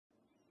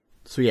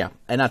So yeah,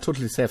 and I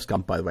totally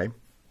self-scammed, by the way,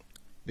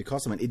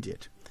 because I'm an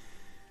idiot.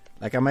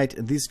 Like, I made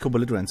these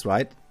co-belligerents,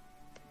 right?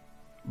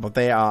 But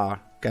they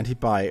are guaranteed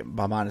by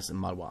Barmanis and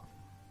Malwa.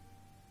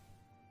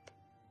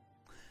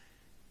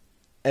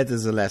 It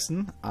is a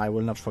lesson I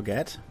will not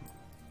forget.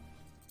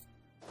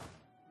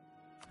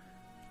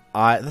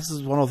 This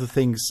is one of the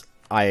things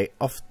I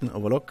often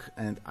overlook,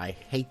 and I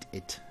hate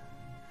it.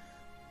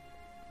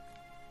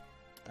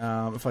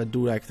 If I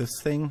do like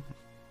this thing,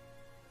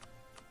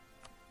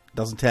 it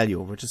doesn't tell you,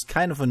 which is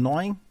kind of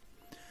annoying.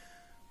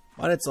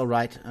 But it's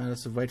alright.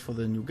 Let's wait for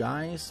the new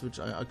guys, which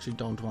I actually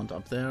don't want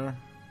up there.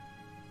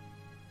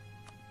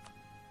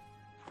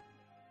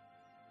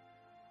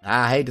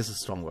 Hate is a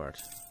strong word.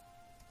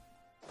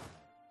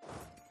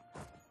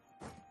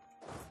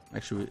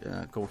 Actually,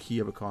 go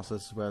here because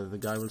that's where the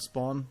guy will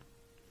spawn.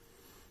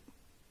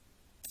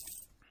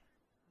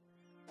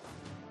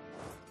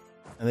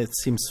 And it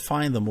seems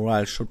fine, the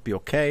morale should be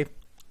okay.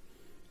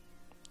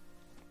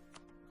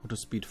 Go to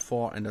speed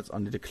 4 and let's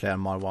only declare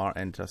Malwar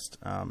and just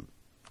do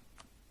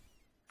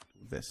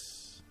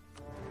this.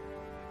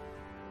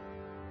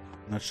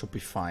 That should be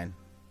fine.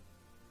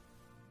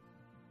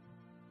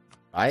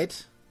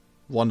 Right?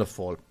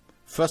 Wonderful.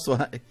 First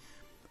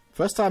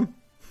time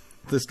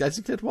this guy's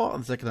declared war,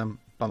 and the second time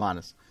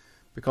Bananas.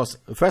 Because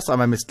the first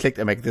time I misclicked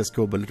and make this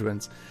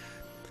co-belligerents.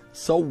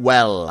 So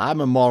well,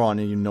 I'm a moron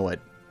and you know it.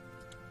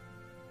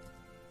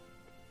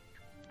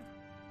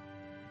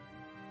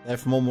 They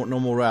have no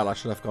morale, I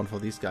should have gone for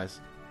these guys.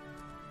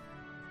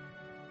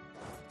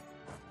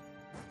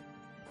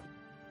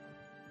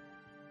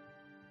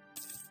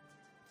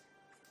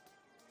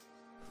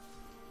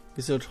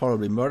 Is it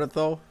horribly murdered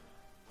though?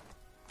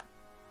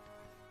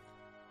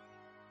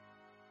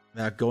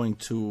 They are going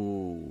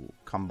to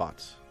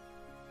combat.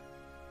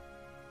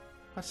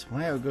 What?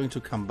 Why are we going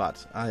to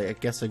combat? I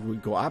guess I will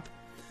go up.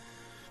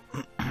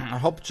 I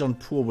hope John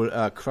Poor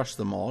will crush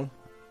them all.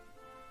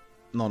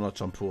 No, not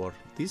John Poor.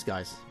 These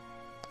guys.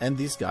 And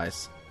these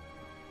guys.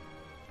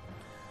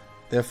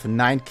 They have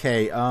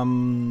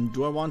 9k.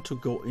 Do I want to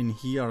go in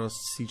here or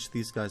siege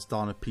these guys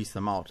down and piece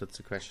them out? That's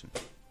the question.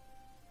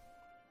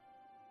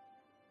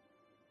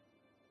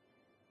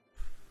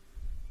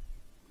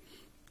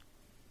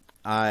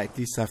 I at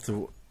least have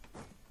to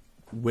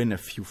win a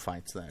few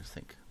fights there, I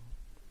think.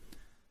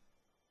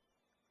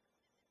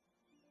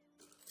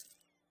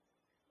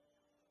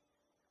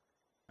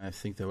 I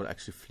think they will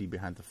actually flee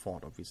behind the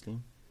fort, obviously.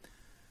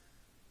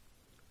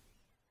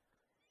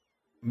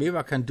 Maybe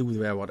I can do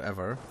there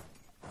whatever.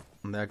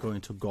 And they're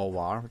going to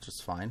Gowar, which is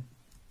fine.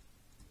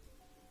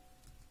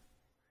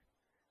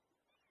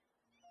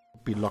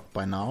 Be locked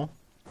by now.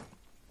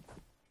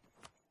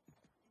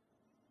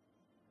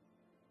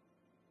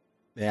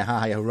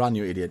 Yeah, run,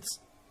 you idiots.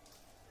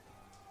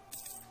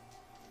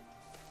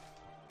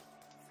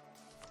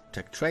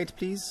 Tech trade,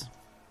 please.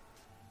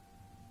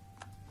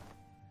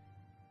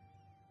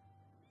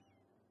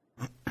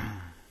 This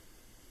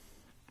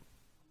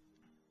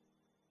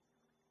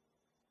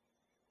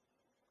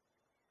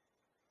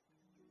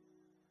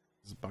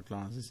is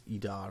Baklan, this is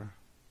Idar.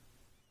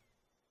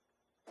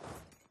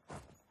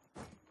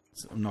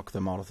 Let's knock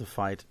them out of the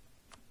fight.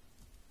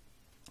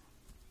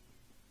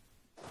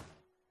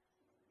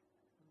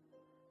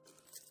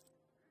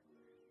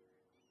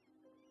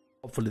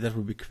 Hopefully that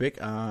will be quick.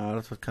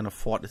 What kind of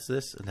fort is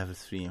this? Level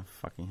 3.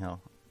 Fucking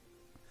hell.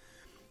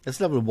 It's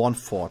level 1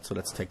 fort, so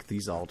let's take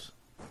these out.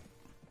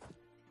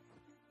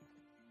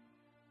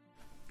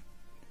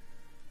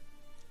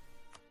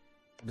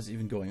 What is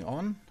even going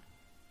on?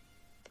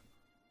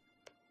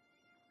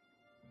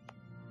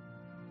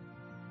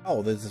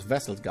 Oh, this is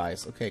vessels,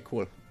 guys. Okay,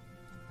 cool.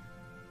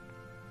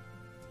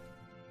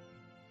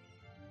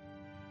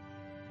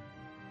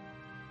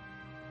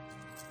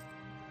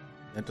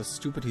 And the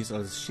stupid he's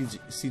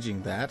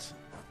sieging that.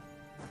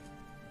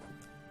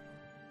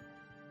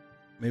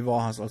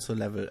 Mewar has also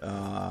level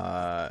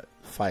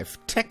 5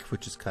 tech,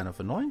 which is kind of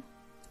annoying.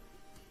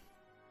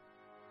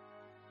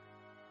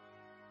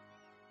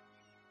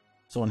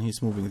 So when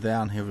he's moving there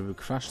and he will be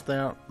crushed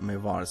there.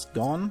 Mewar is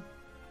gone.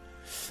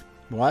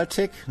 Wild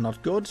tick,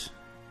 not good.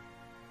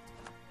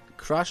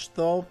 Crushed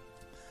though.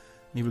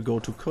 He will go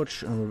to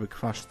Kuch and will be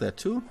crushed there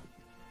too.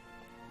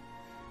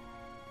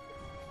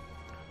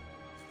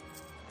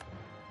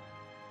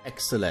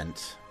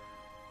 Excellent.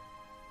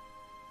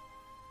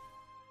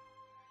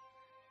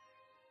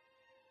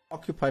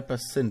 Occupied by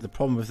Sin. The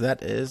problem with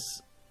that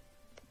is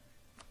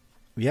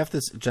we have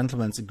this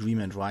gentleman's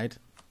agreement, right?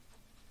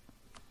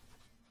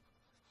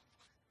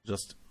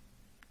 Just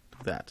do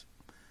that.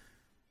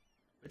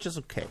 Which is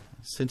okay.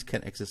 Sin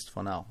can exist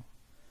for now.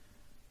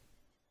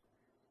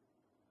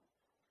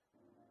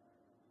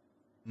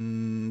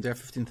 There are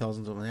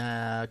 15,000.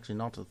 Yeah, actually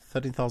not.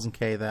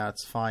 13,000k there.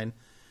 It's fine.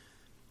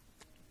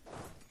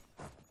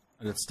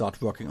 Let's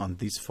start working on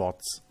these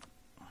forts.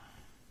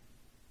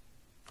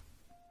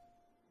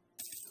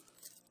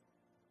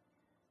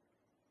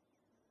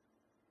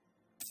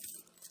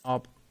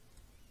 Up.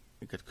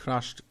 We get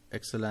crushed.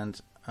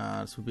 Excellent.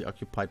 This will be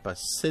occupied by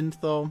Sindh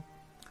though.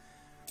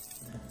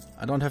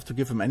 I don't have to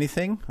give him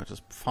anything, which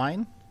is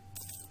fine.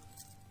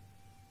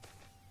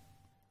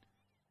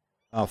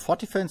 4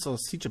 defense or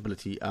siege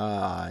ability?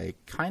 I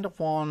kind of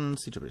want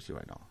siege ability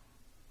right now.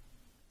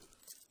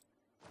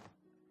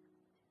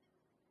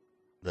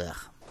 Blech.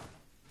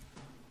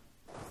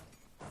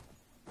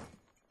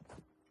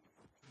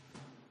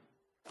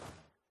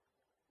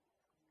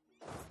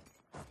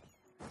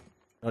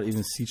 Not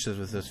even siege that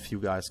with this few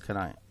guys, can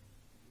I?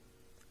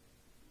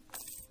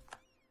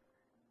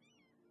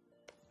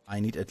 I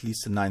need at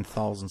least a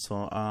 9,000, so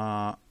what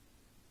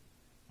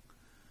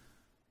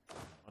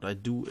I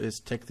do is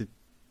take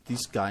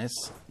these guys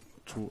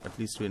to at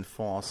least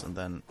reinforce and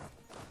then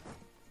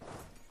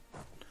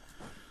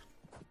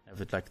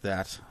have it like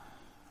that.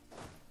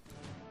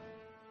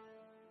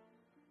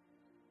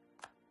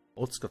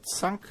 Boats got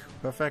sunk,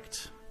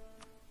 perfect.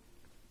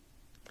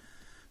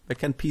 I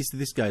can piece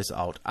these guys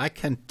out. I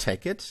can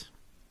take it.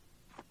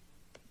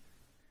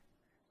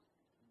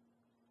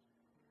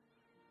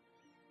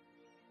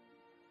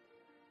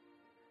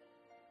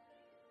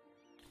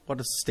 What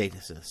the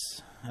status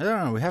is? I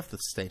don't know, we have the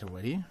state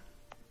already.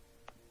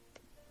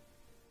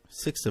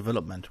 6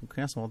 development, who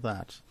cares about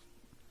that?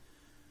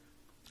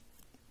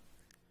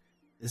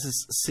 This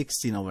is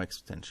 16 over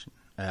extension.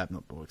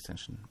 Not over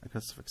extension,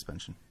 aggressive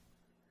expansion.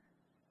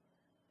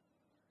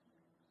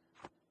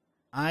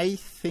 I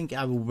think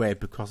I will wait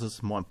because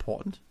it's more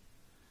important.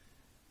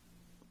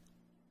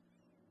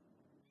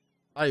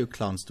 What are you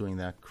clowns doing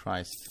there?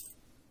 Christ.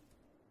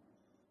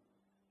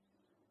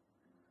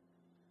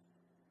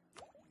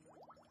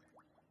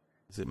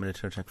 Is it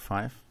military attack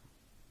 5?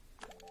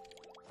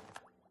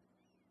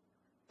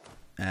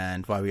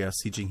 And while we are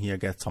sieging here,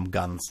 get some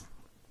guns.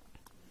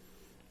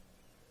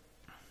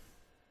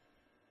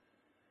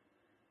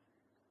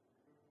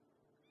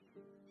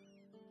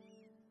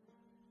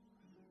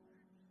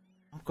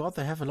 Oh god,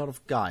 they have a lot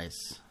of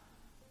guys.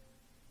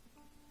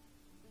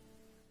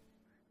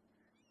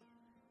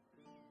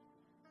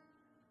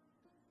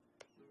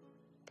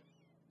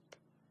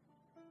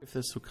 Give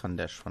this to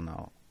Kandesh for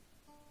now.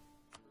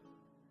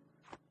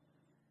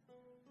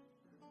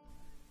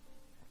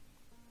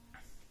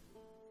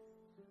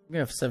 We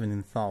have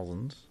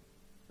 17,000.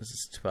 This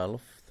is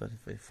 12,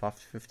 35,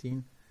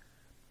 15.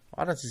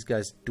 What are these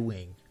guys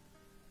doing?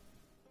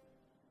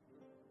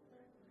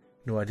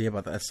 No idea,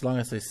 but as long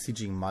as they're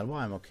sieging Malwa,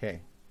 I'm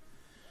okay.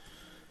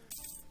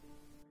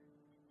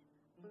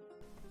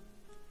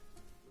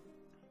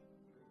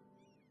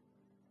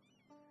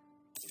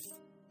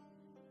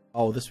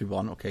 Oh, this we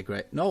won. Okay,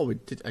 great. No, we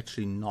did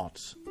actually not.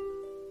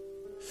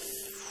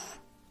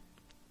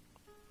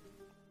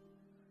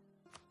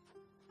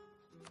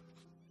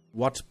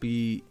 What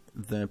be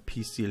the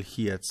peace deal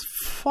here? It's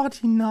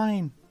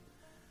 49.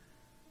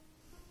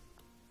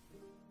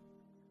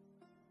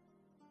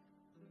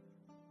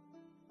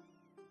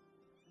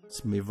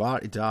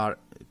 Smivar idar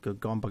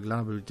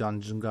gombaglan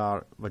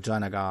jungar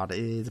vagina guard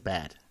is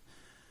bad.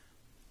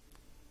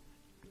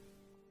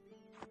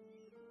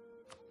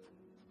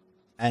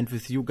 And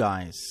with you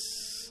guys.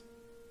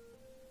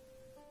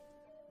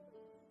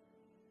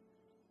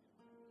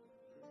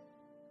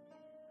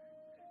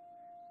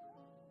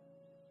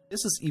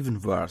 This is even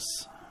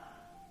worse.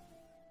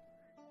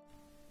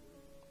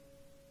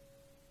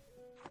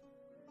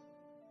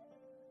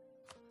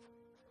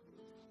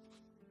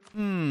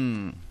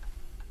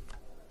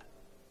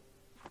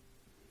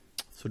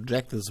 So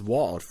drag this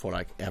war out for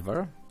like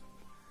ever.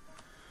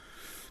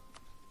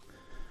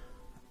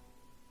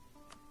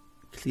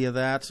 Clear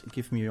that.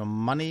 Give me your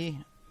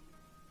money.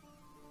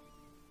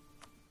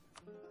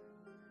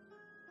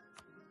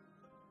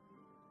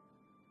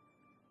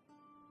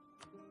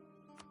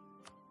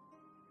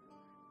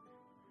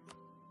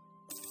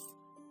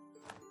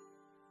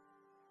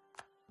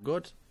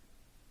 Good.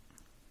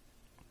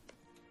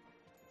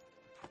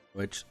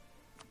 Which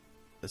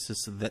this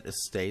is that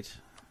estate.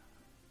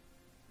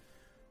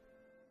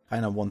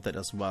 Kinda want that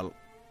as well.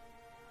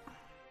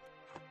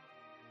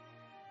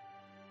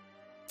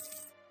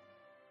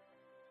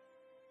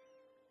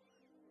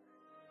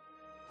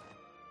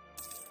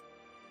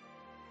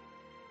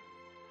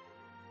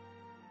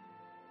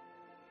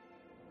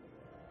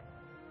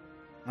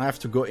 I have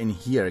to go in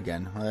here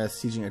again. They're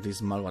sieging at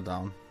least Malwa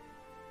down.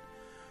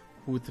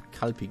 Who are the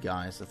Kalpi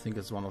guys? I think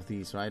it's one of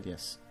these, right?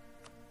 Yes.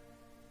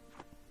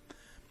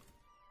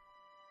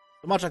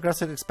 So much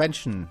aggressive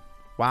expansion.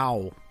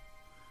 Wow.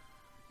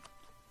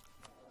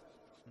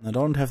 I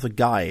don't have the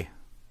guy.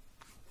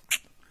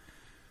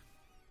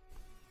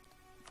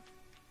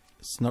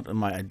 It's not in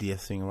my idea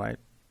thing, right?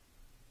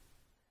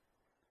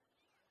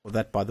 Well,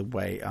 that, by the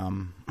way,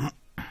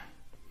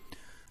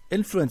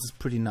 influence is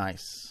pretty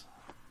nice.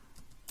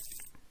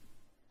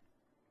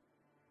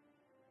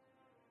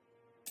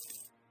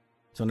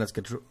 So let's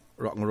get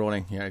rock and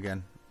rolling here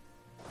again.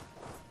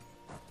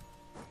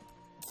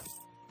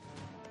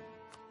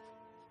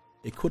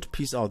 It could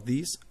piece out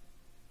these.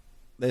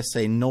 They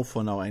say no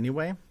for now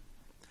anyway.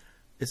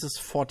 This is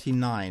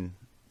 49.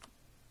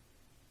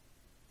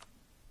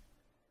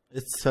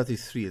 It's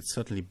 33. It's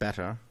certainly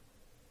better.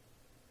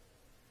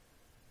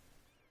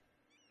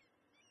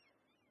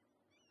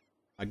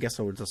 I guess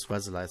I will just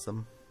vassalize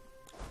them.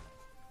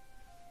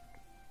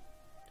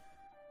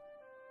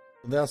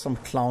 There are some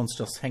clowns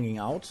just hanging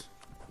out.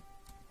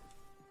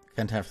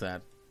 Can't have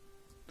that.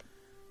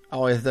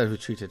 Oh, yes, that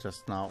retreated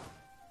just now.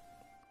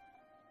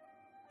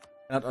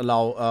 Cannot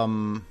allow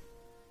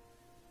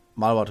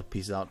Malwa to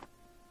peace out.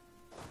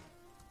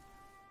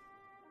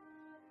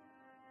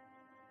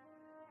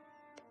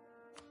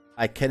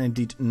 I can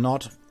indeed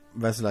not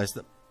vassalize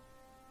them.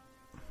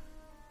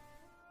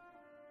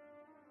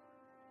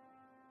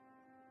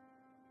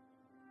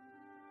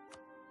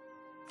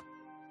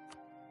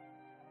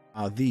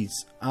 Ah,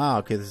 these. Ah,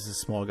 okay, this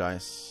is small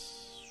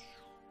guys.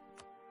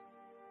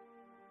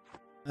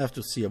 I have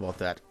to see about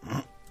that.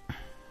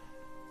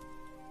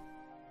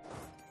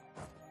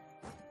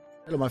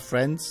 Hello, my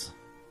friends.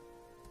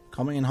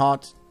 Coming in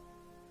hot.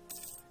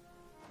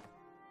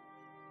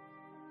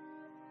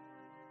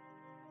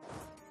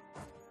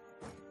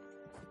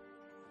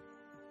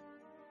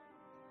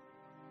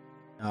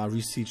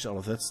 Re-siege all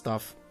of that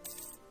stuff.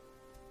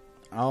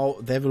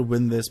 Oh, they will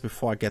win this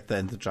before I get there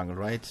in the jungle,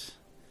 right?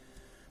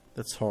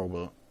 That's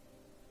horrible.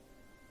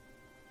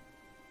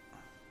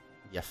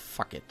 Yeah,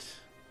 fuck it.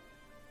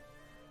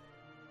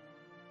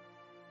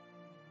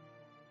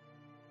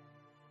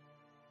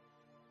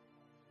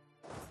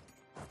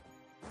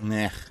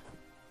 Nah.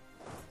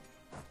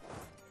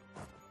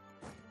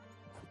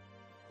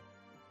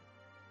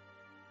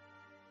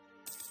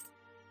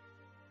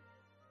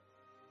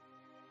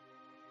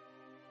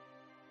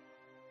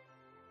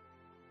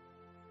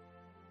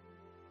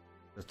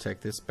 Let's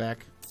take this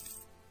back.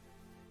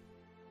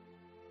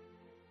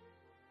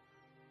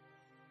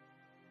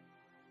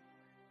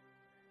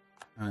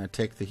 And I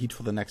take the heat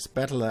for the next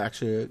battle,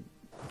 actually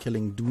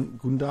killing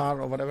Gundar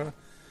or whatever.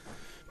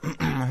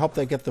 I hope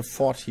they get the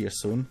fort here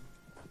soon.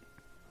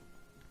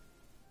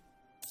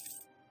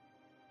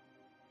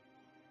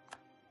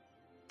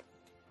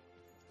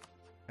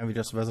 Can we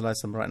just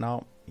vassalize them right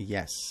now?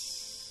 Yes.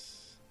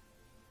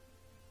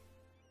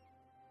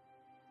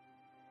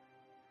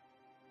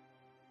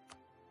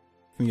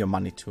 Give me your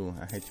money too.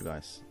 I hate you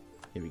guys.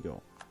 Here we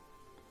go.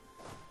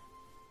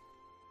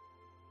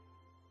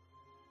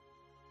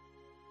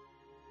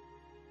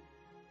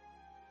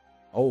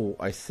 Oh,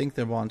 I think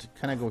they want...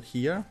 Can I go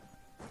here?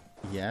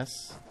 Yes.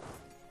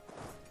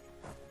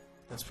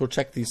 Let's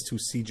protect these two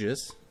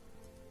sieges.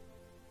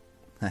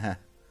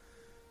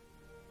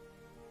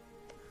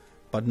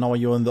 But now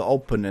you're in the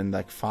open in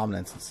like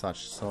farmlands and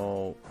such,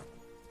 so...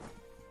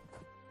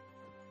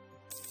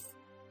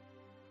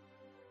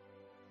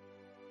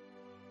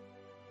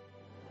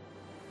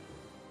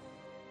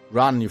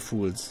 Run, you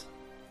fools.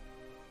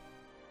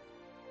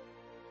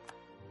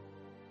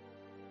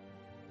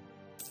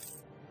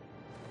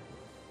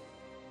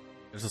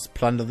 Let's just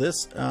plunder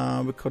this.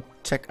 We could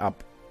tech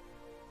up.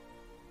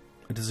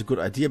 It is a good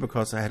idea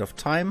because ahead of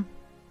time.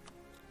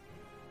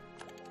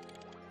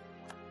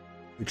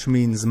 Which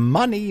means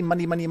money,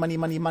 money, money, money,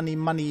 money, money,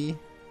 money.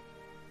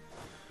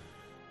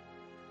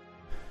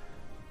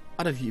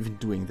 What are you even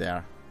doing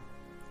there?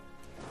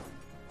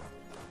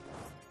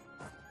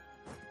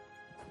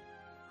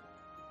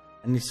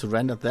 And he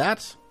surrendered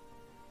that.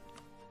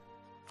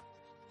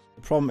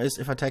 The problem is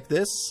if I take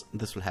this,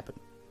 this will happen.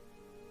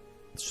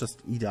 It's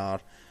just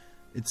Idar.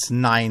 It's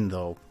 9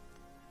 though.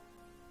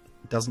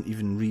 It doesn't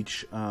even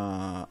reach...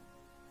 I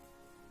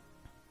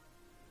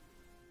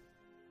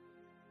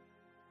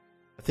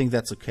think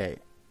that's okay.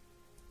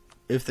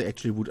 If they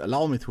actually would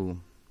allow me to.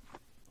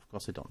 Of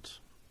course they don't.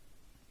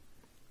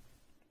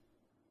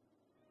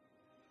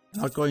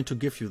 I'm not going to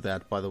give you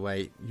that, by the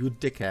way. You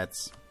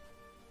dickheads.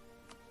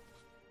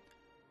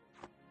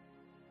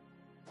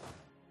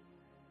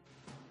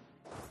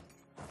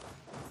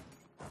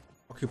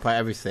 Occupy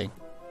everything.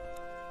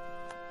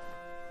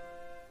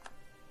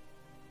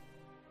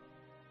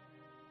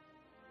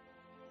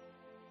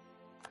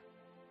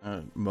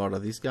 Murder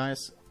these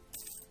guys.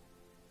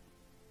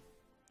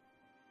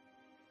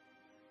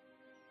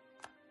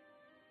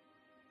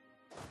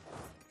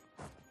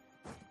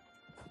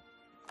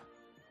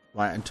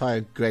 My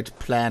entire great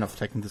plan of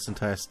taking this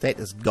entire state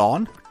is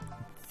gone.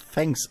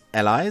 Thanks,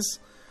 allies.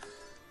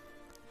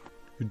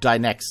 You die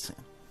next.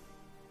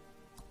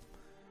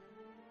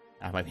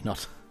 Ah, maybe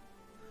not.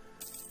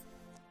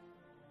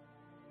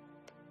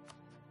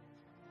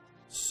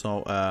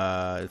 So,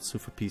 let's sue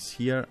for peace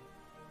here.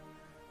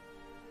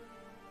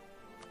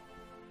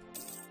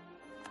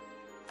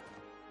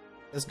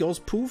 This goes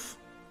poof.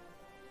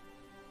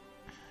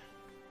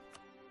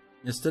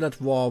 You're still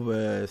at war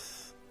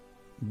with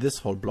this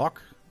whole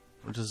block,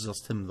 which is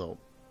just him though.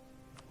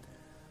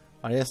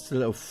 But he has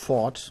still a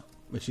fort,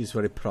 which he's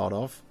very proud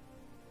of.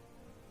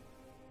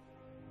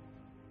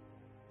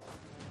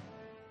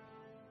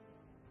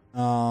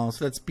 So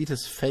let's beat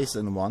his face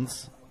in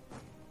once.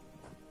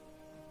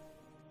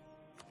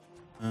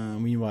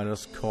 Meanwhile,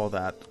 let's call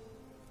that.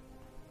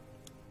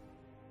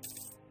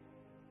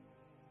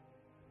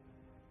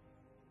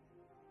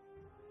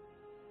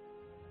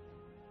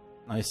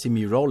 Now you see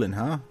me rolling,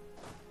 huh?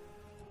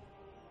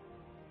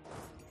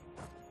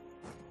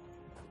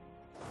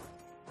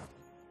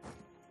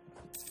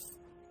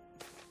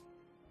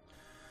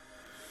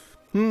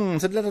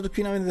 That letter to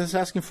Queen Amin is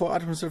asking for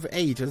administrative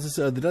aid. This is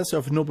the DLC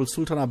of Noble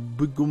Sultana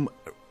Begum.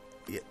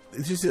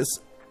 This is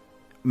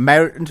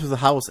married into the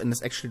house and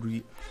is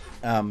actually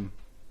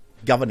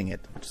governing it,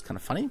 which is kind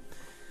of funny.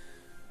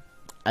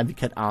 And we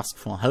can ask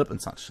for help in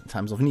such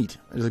times of need.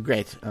 It is a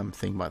great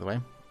thing, by the way.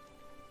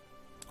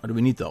 What do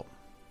we need, though?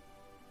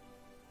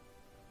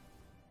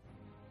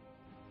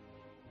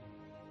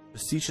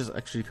 Prestige is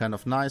actually kind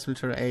of nice.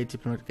 Military aid,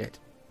 diplomatic aid.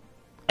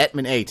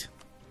 Admin aid.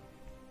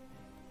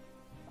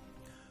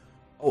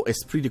 Oh,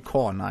 esprit de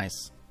corps,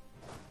 nice.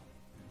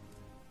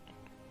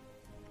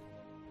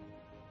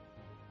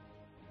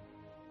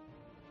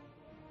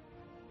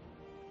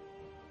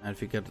 And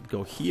we get to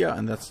go here,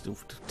 and that's to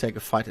take a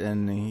fight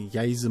in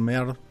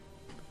Jaisemer.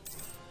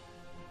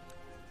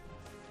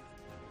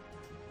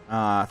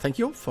 Thank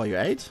you for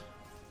your aid.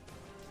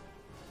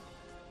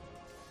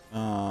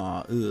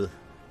 Well,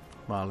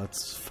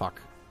 let's fuck.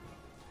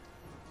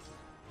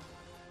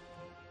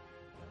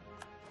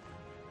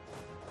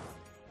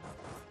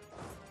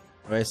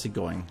 Where is he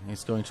going?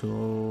 He's going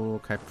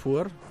to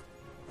Kaipur.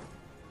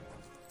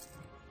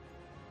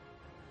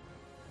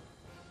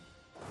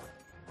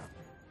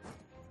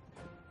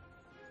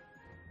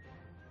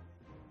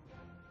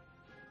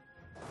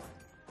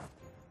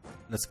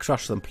 Let's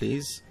crush them,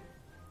 please.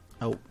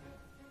 Oh.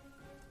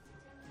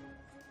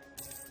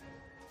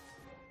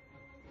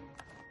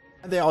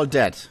 And they're all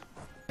dead.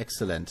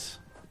 Excellent.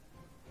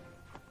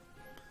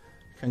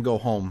 Can go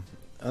home.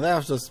 And that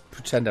was just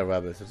pretender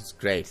rebels. It was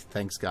great.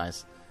 Thanks,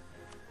 guys.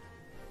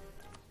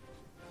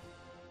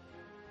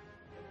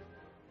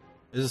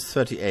 This is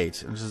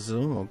 38. And this is,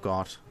 oh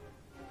god.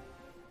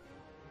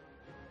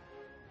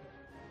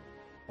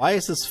 Why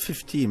is this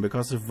 15?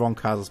 Because the wrong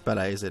card is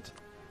better, is it?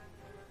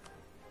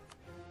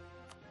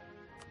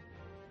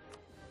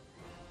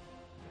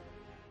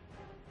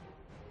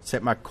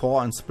 Take my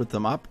core and split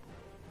them up.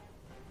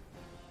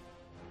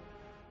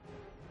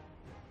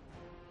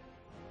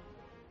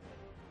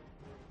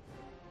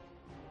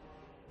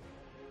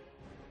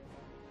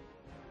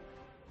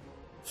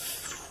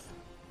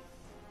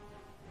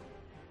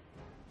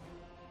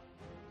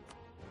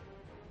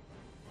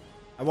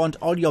 I want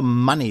all your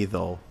money,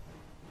 though.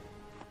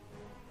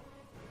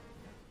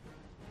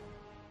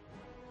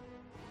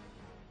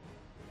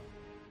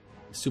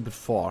 Stupid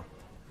 4.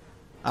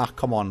 Ah,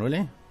 come on,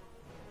 really?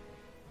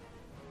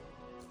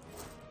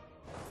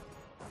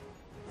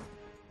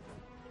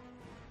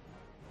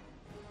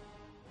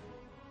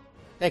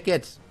 Take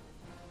it.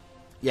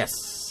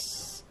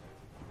 Yes.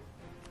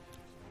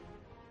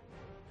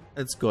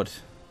 It's good.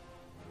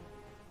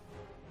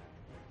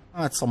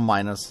 That's some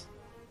minus.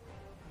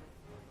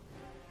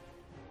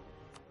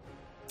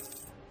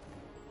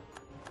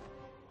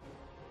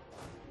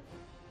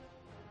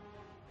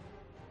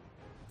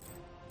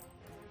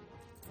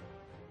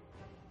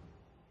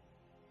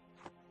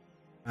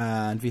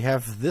 And we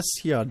have this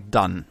here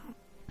done.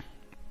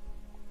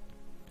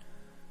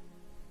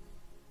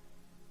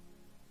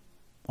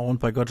 Owned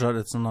by Gujarat,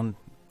 it's not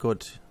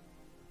good.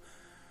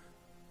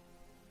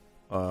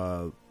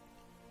 Permanent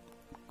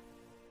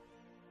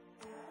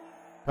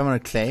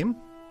claim.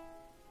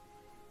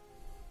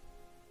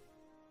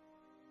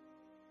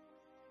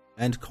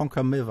 And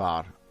conquer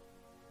Mewar.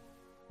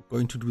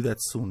 Going to do that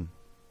soon.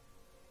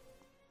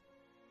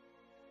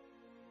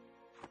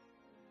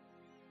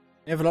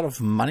 I have a lot of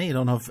money. I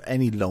don't have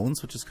any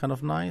loans, which is kind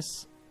of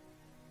nice.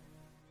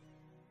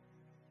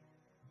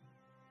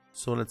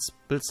 So let's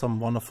build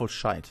some wonderful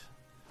shite.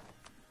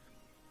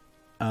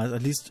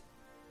 At least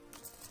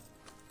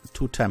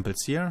 2 temples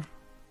here.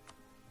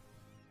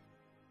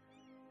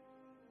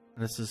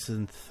 This is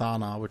in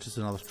Thana, which is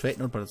another trade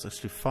node, but it's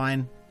actually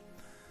fine.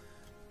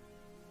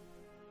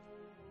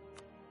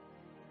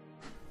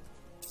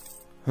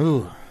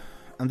 Ooh.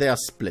 And they are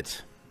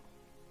split.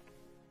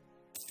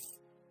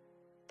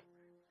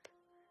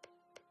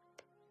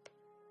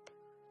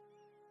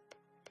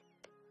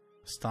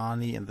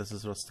 Rastani, and this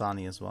is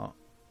Rastani as well.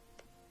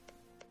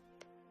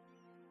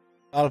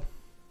 Well,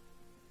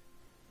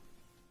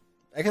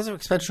 I guess the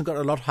expansion got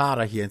a lot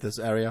harder here in this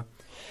area.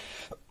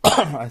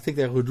 I think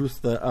they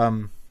reduced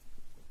the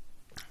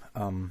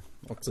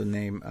what's the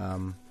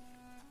name?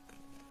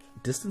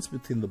 Distance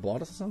between the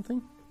borders or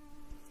something?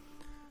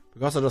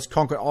 Because I just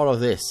conquered all of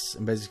this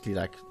in basically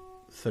like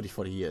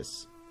 30-40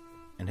 years.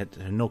 And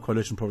had no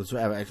collision problems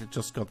whatsoever. I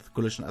just got the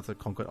collision after I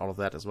conquered all of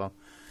that as well.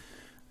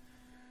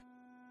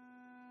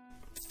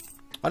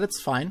 But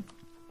it's fine.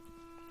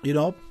 You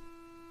know.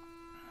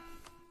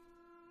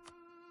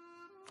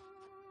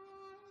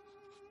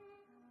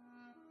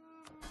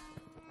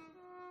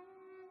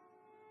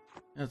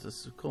 Yes,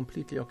 it's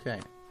completely okay.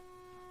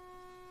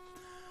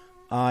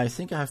 I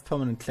think I have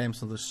permanent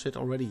claims on this shit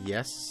already.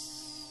 Yes.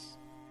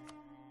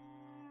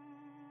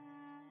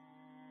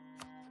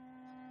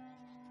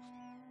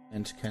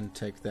 And can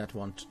take that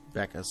one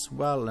back as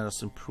well. Let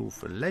us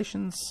improve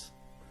relations.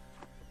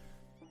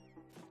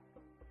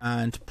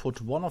 And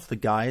put one of the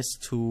guys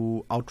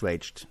to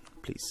outraged,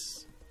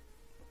 please.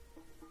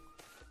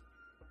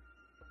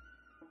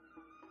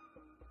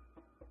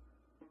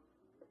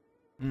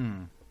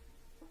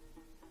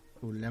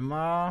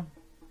 Ulema.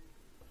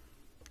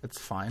 It's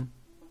fine.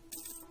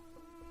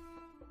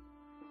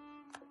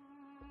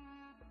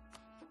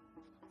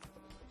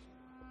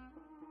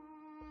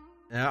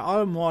 They're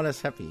all more or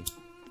less happy.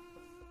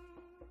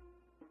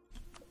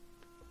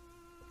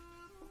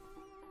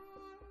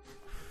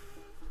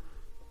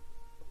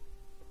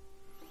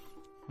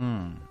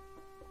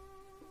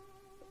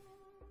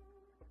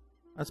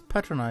 Let's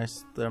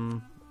patronize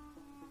them.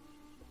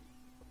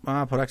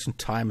 Production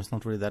time is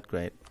not really that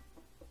great.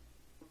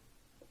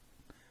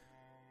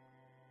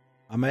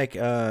 I'll make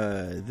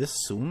this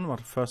soon,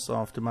 but first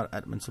off, the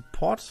admin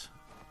support.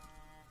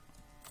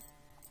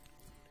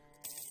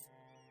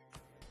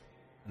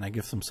 And I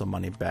give them some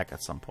money back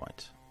at some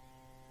point.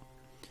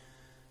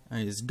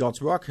 Is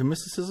God's work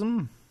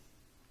mysticism?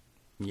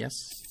 Yes.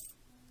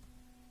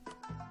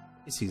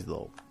 Is he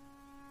though?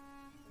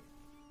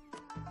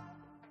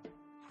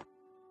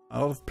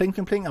 Out of pling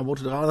pling pling, I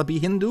would rather be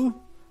Hindu.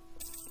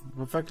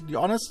 Perfectly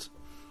honest.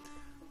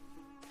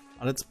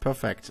 Oh, that's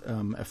perfect.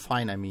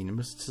 Fine, I mean.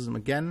 Mysticism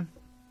again.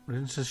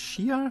 Religious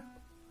Shia?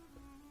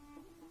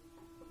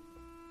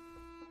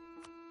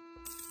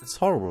 It's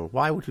horrible.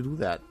 Why would you do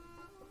that?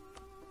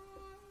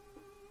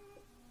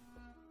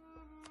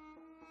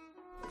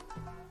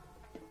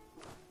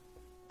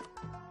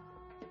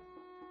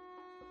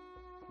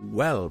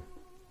 Well.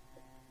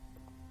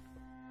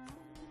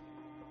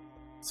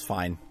 It's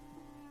fine.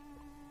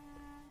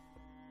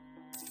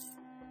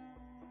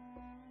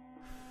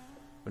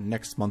 But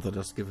next month I'll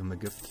just give him a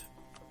gift.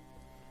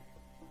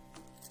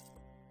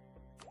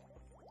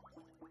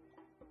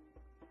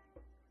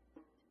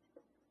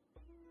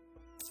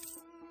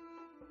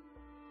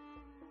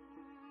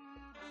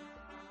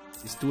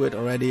 Please do it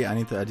already. I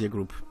need the idea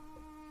group.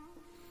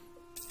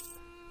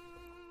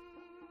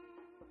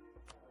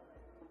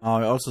 Oh,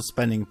 we're also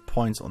spending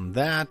points on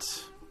that.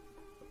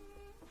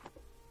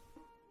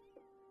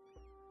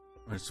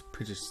 It's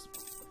pretty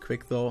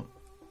quick though.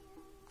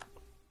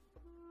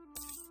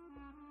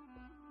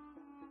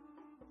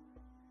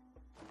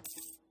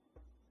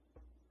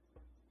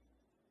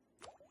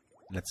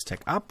 Let's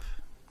tech up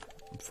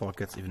before it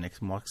gets even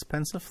more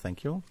expensive.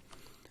 Thank you.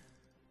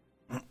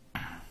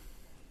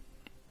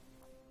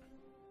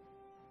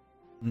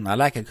 I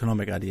like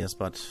economic ideas,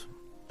 but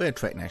we're a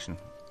trade nation.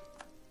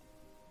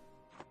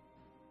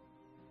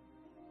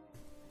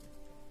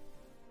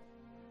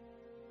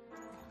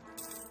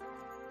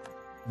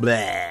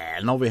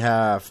 Bleh. Now we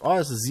have... Oh,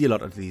 it's a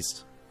zealot at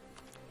least.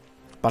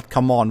 But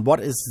come on,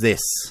 what is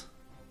this?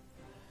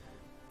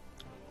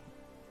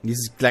 This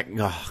is like...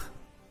 Ugh.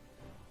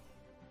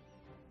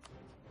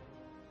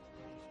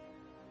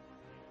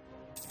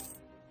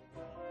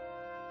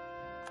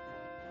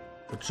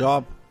 Good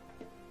job.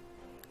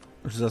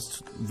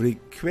 Just really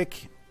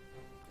quick.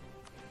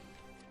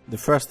 The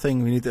first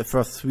thing, we need the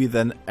first 3,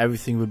 then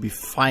everything will be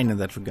fine in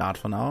that regard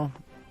for now.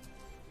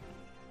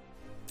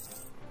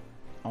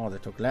 Oh, they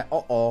took land.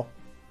 Uh-oh.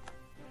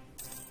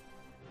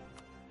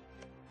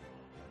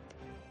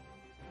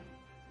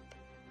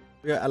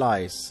 We are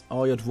allies.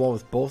 Oh, you're at war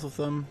with both of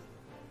them.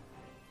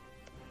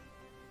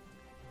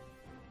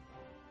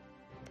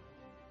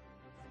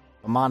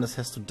 Manus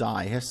has to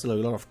die. He has still a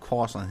lot of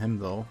course on him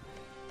though.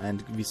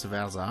 And vice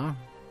versa.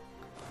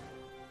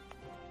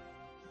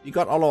 We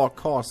got all our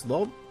cores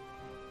though.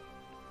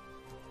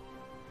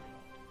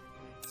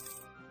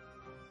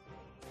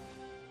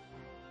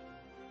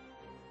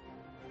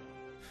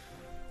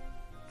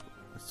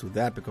 Let's do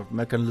that because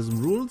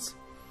mechanism rules.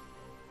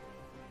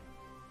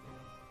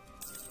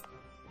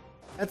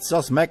 Let's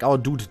just make our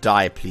dude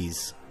die,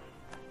 please.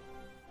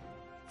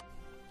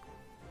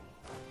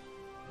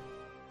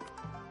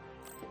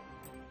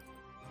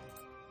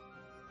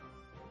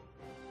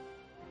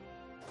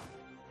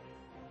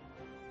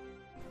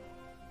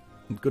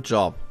 Good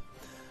job.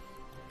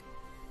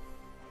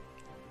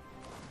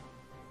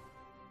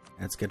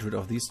 Let's get rid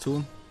of these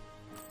two.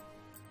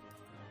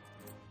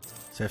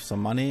 Save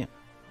some money.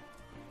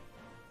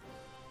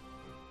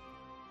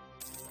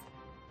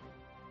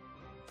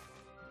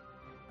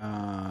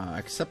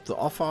 Accept the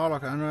offer.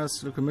 Like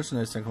Andres, local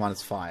missionaries and command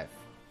is 5.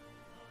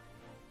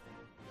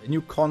 A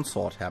new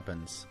consort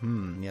happens.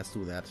 Yes,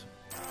 do that.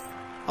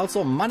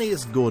 Also, money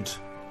is good.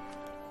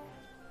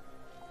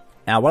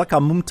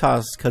 Welcome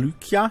Mumtaz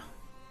Kalukia.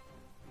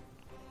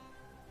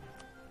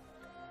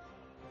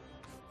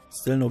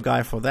 Still no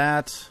guy for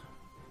that.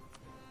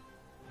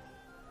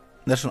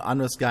 National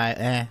Unrest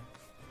guy,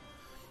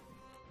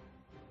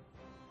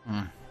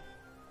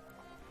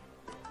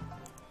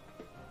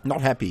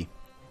 Not happy.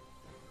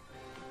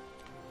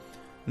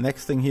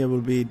 Next thing here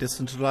will be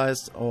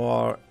decentralized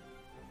or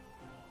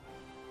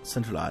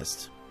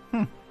centralized.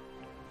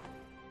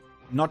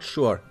 Not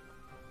sure.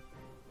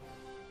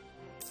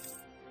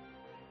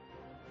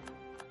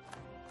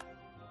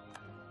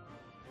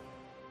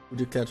 Who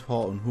declared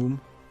war on whom?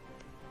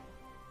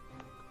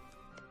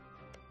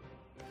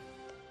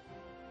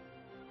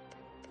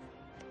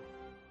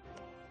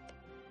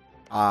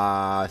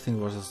 I think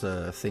it was just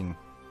a thing.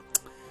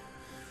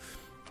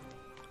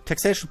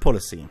 Taxation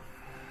policy.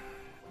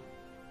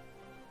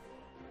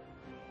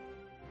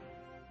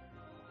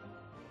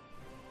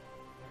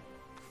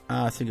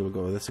 I think I will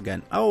go with this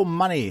again. Oh,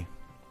 money!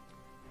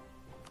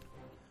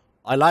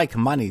 I like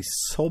money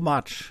so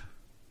much.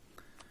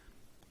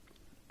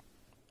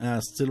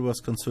 Still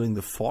was considering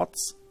the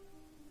forts.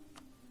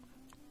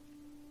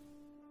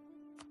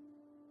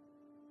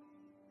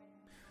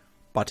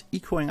 But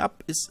ecoing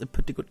up is a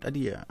pretty good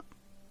idea.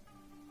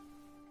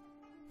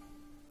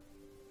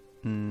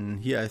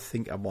 Here I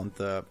think I want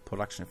the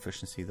production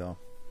efficiency though.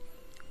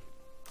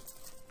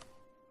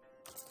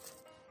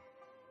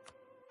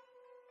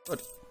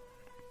 Good.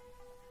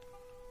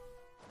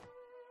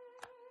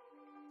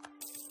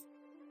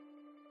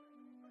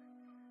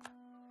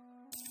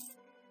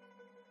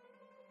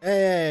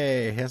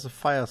 Hey, here's a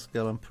fire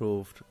skill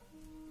improved.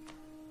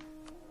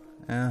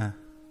 Yeah.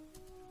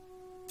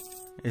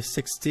 He's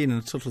 16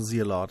 and total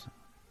zealot.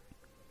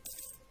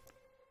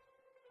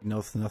 He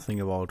knows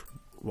nothing about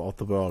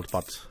the world,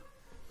 but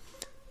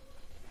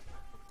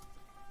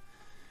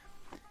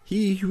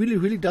he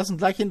really doesn't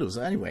like Hindus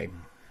anyway.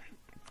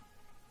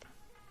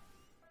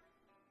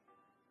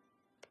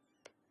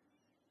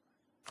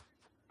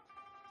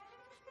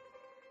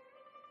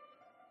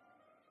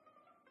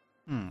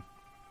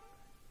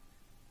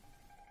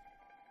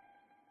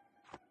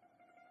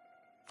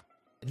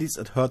 At least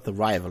it hurt the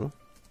rival,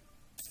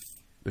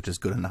 which is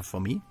good enough for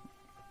me.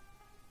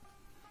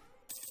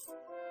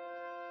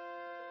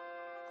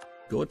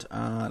 Good,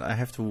 and I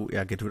have to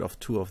get rid of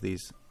 2 of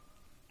these.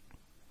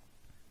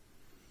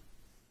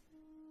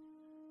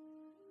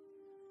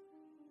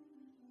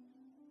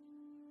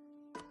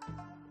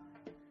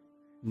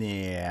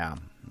 Yeah,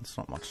 there's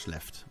not much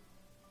left.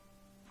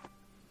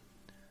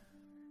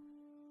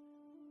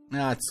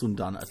 Yeah, it's soon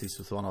done, at least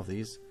with 1 of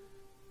these.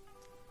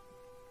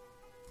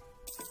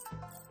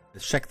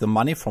 Let's check the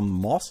money from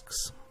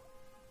mosques.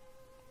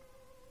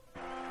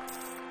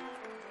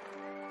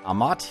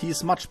 Ahmad, he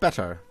is much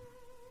better.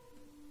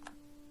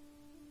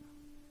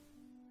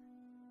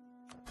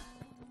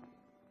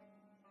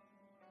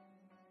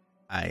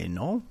 I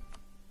know.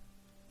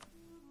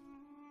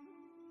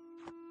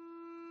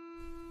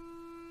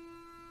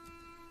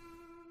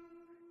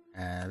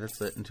 That's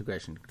the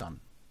integration done.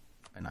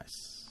 Very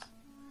nice.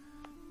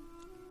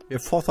 We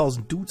have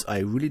 4,000 dudes I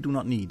really do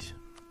not need.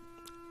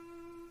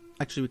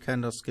 Actually, we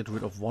can just get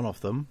rid of 1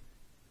 of them.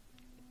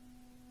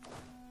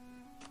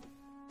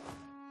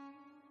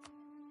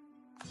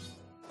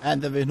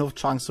 And then we have no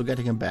chance of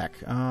getting him back.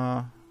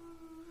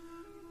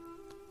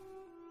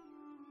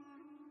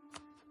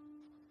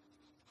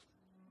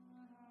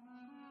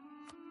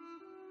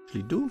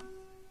 Actually do.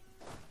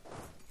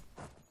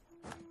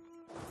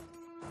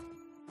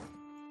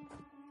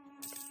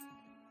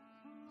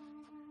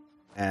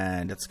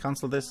 And let's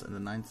cancel this on the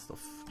 9th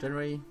of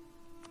January.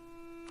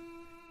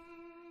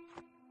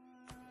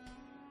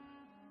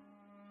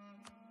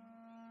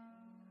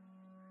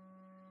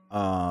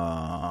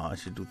 I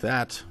should do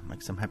that.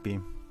 Makes them happy.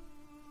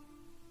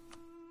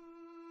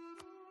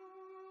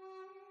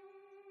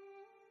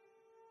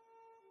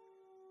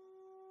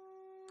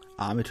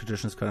 Army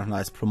tradition is kind of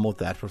nice. Promote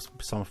that for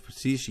some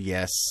prestige.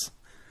 Yes.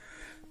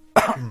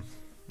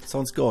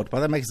 Sounds good.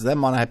 But that makes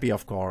them unhappy,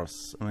 of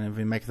course. I mean, if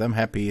we make them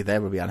happy, they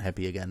will be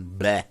unhappy again.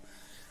 Bleh.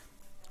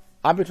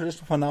 Army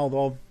tradition for now,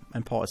 though.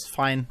 Manpower is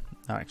fine.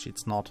 No, actually,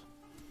 it's not.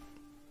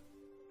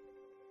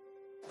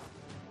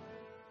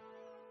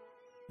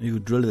 You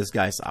drill these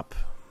guys up.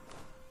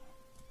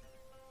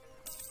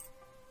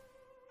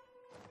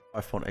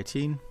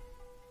 5.18.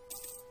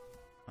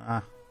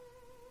 Ah.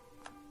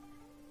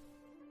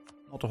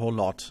 Not a whole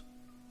lot.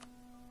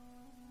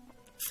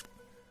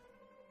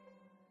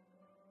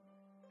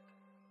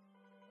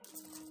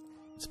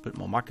 Let's build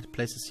more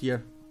marketplaces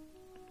here.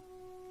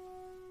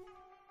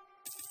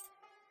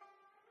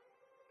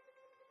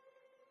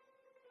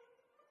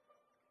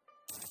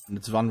 And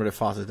it's run very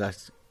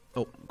fast.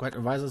 Oh, quite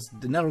advisors.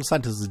 The General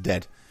Scientist is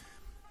dead.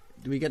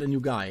 Do we get a new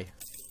guy?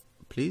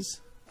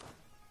 Please?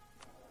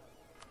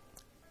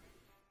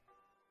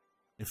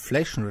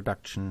 Inflation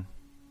reduction.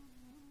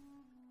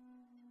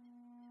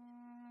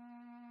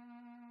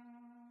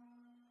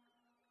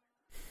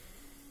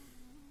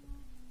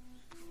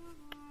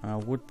 I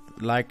would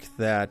like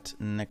that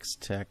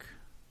next tech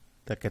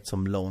that gets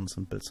some loans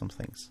and build some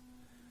things.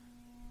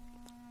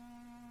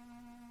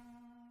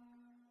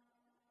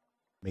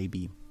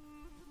 Maybe.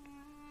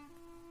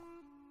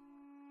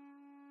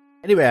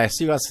 Anyway, I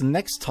see you guys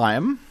next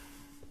time.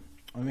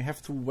 And we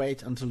have to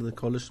wait until the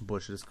coalition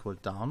bullshit is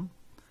cooled down.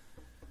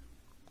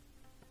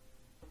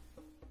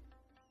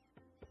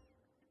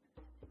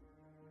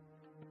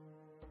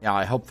 Yeah,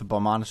 I hope the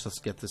Barmanis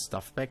just get this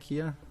stuff back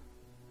here.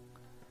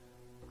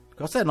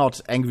 Because they're not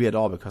angry at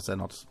all, because they're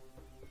not...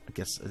 I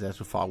guess they're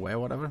too far away or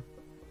whatever.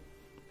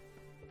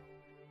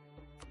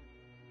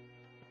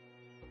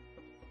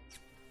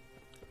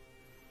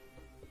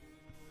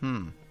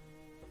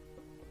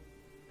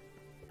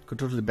 Could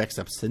totally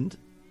backstab Sindh.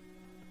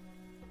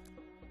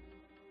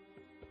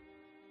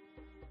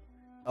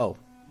 Oh.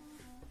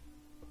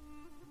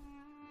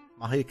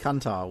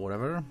 Mahikanta or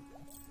whatever.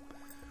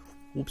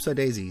 Oopsie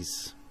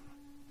daisies.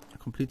 I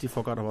completely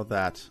forgot about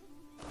that.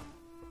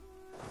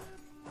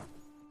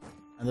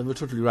 And then we'll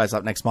totally rise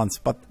up next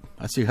month. But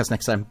I'll see you guys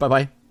next time.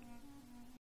 Bye-bye.